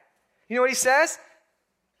that. You know what he says?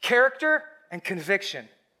 Character and conviction.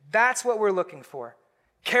 That's what we're looking for.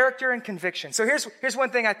 Character and conviction. So here's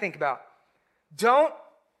one thing I think about. Don't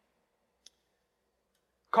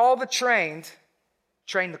call the trained,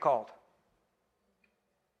 train the called.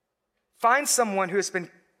 Find someone who has been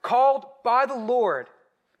called by the Lord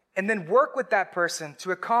and then work with that person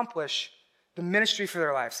to accomplish the ministry for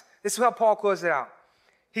their lives. This is how Paul closed it out.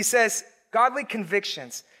 He says, godly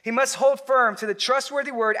convictions. He must hold firm to the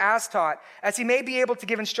trustworthy word as taught, as he may be able to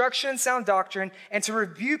give instruction in sound doctrine and to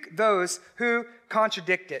rebuke those who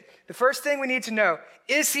contradict it. The first thing we need to know,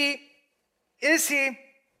 is he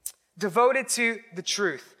devoted to the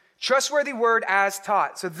truth? Trustworthy word as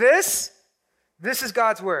taught. So this is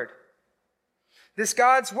God's word. This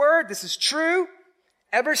God's word, this is true,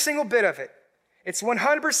 every single bit of it. It's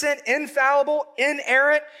 100% infallible,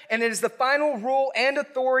 inerrant, and it is the final rule and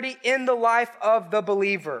authority in the life of the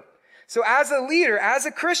believer. So as a leader, as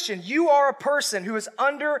a Christian, you are a person who is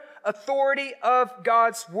under authority of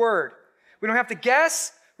God's word. We don't have to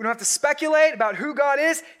guess. We don't have to speculate about who God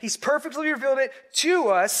is. He's perfectly revealed it to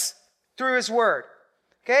us through his word.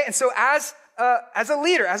 Okay? And so as a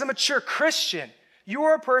leader, as a mature Christian, you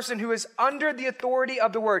are a person who is under the authority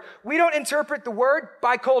of the word. We don't interpret the word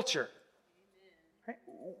by culture. Right?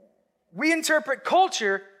 We interpret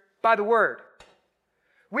culture by the word.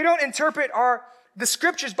 We don't interpret the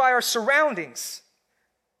scriptures by our surroundings.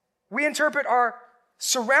 We interpret our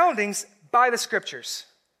surroundings by the scriptures.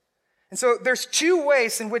 And so there's two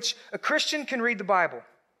ways in which a Christian can read the Bible.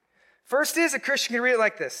 First is a Christian can read it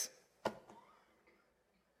like this.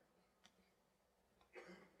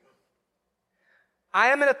 I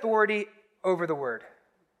am an authority over the word.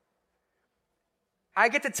 I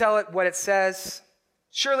get to tell it what it says.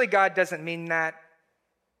 Surely God doesn't mean that.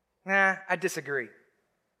 Nah, I disagree.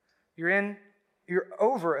 You're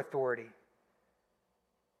over authority.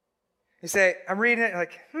 You say, I'm reading it,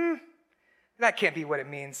 like, that can't be what it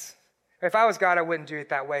means. If I was God, I wouldn't do it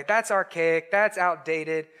that way. That's archaic. That's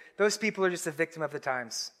outdated. Those people are just a victim of the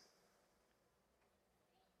times.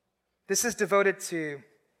 This is devoted to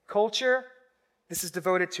culture. This is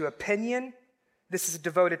devoted to opinion. This is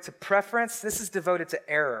devoted to preference. This is devoted to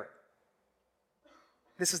error.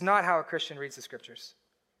 This is not how a Christian reads the scriptures.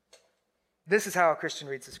 This is how a Christian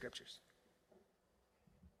reads the scriptures.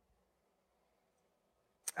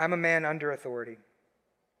 I'm a man under authority.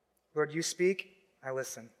 Lord, you speak, I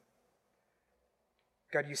listen.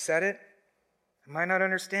 God, you said it. I might not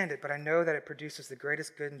understand it, but I know that it produces the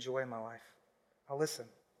greatest good and joy in my life. I'll listen.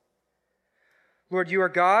 Lord, you are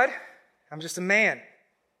God. I'm just a man.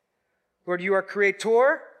 Lord, you are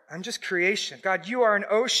creator. I'm just creation. God, you are an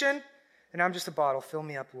ocean, and I'm just a bottle. Fill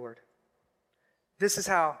me up, Lord. This is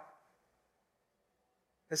how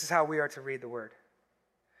we are to read the word.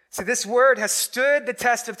 See, this word has stood the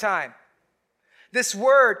test of time. This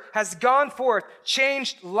word has gone forth,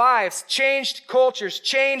 changed lives, changed cultures,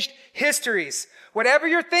 changed histories. Whatever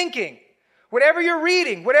you're thinking, whatever you're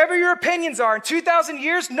reading, whatever your opinions are, in 2,000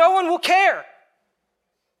 years, no one will care.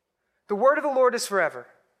 The word of the Lord is forever.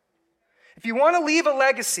 If you want to leave a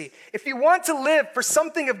legacy, if you want to live for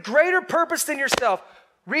something of greater purpose than yourself,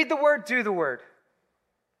 read the word, do the word.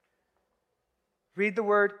 Read the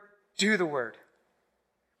word, do the word.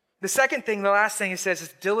 The second thing, the last thing he says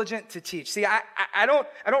is diligent to teach. See, I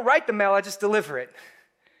don't write the mail, I just deliver it.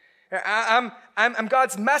 I'm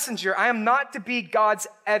God's messenger. I am not to be God's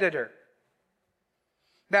editor.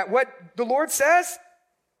 That what the Lord says,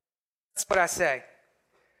 that's what I say.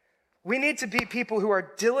 We need to be people who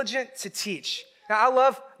are diligent to teach. Now, I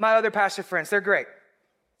love my other pastor friends. They're great.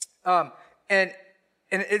 And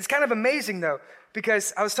it's kind of amazing, though,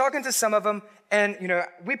 because I was talking to some of them, and,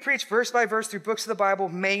 we preach verse by verse through books of the Bible,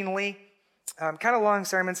 mainly. Kind of long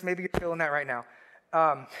sermons. Maybe you're feeling that right now.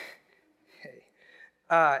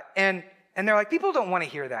 And they're like, people don't want to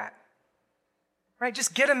hear that. Right?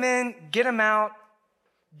 Just get them in, get them out,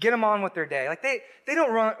 get them on with their day. Like, they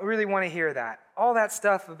don't really want to hear that. All that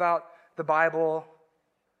stuff about the Bible.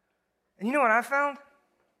 And you know what I found?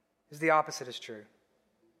 Is the opposite is true.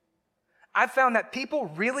 I've found that people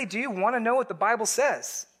really do want to know what the Bible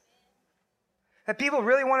says. That people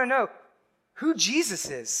really want to know who Jesus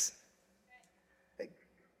is.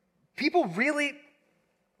 People really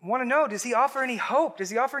want to know, does he offer any hope? Does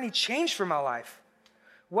he offer any change for my life?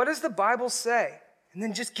 What does the Bible say? And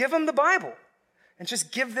then just give them the Bible and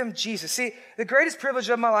just give them Jesus. See, the greatest privilege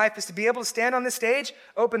of my life is to be able to stand on this stage,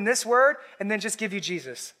 open this word, and then just give you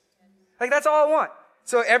Jesus. Like, that's all I want.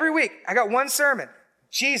 So every week, I got one sermon.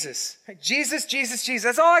 Jesus. Jesus, Jesus, Jesus.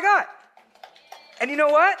 That's all I got. And you know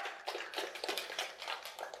what?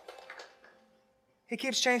 He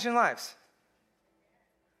keeps changing lives.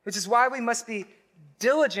 Which is why we must be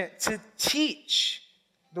diligent to teach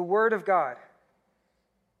the Word of God.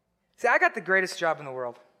 See, I got the greatest job in the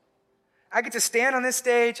world. I get to stand on this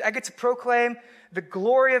stage. I get to proclaim the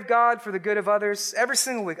glory of God for the good of others every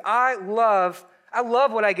single week. I love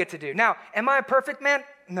what I get to do. Now, am I a perfect man?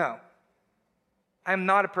 No. I am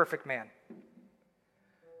not a perfect man.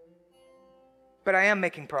 But I am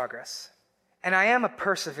making progress. And I am a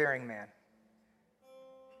persevering man.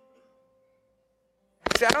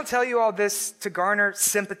 See, I don't tell you all this to garner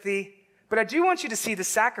sympathy, but I do want you to see the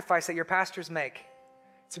sacrifice that your pastors make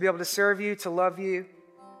to be able to serve you, to love you.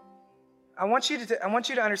 I want you to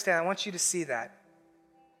understand. I want you to see that.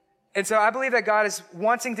 And so I believe that God is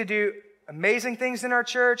wanting to do amazing things in our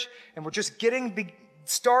church, and we're just getting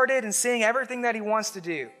started and seeing everything that he wants to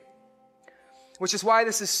do. Which is why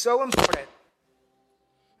this is so important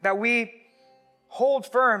that we hold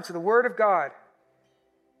firm to the Word of God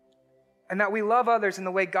and that we love others in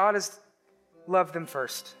the way God has loved them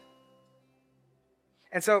first.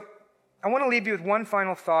 And so I want to leave you with one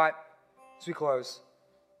final thought as we close,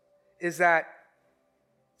 is that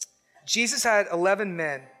Jesus had 11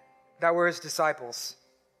 men that were his disciples.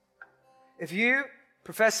 If you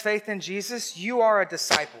profess faith in Jesus, you are a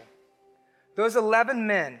disciple. Those 11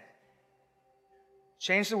 men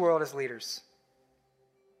changed the world as leaders.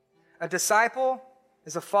 A disciple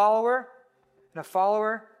is a follower, and a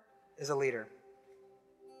follower is a leader.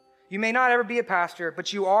 You may not ever be a pastor,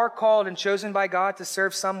 but you are called and chosen by God to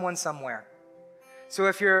serve someone somewhere. So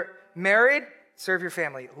if you're married, serve your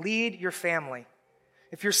family. Lead your family.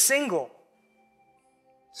 If you're single,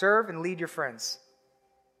 serve and lead your friends.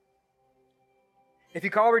 If you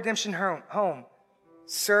call Redemption home,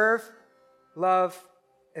 serve, love,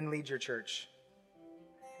 and lead your church.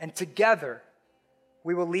 And together,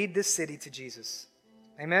 we will lead this city to Jesus.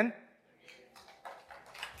 Amen?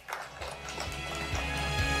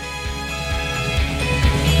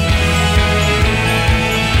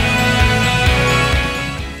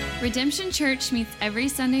 Redemption Church meets every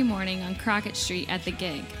Sunday morning on Crockett Street at The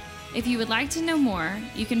Gig. If you would like to know more,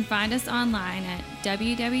 you can find us online at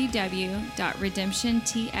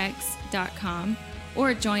www.redemptiontx.com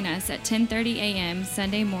or join us at 10:30 a.m.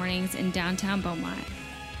 Sunday mornings in downtown Beaumont.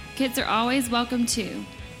 Kids are always welcome too.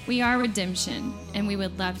 We are Redemption, and we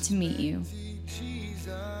would love to meet you.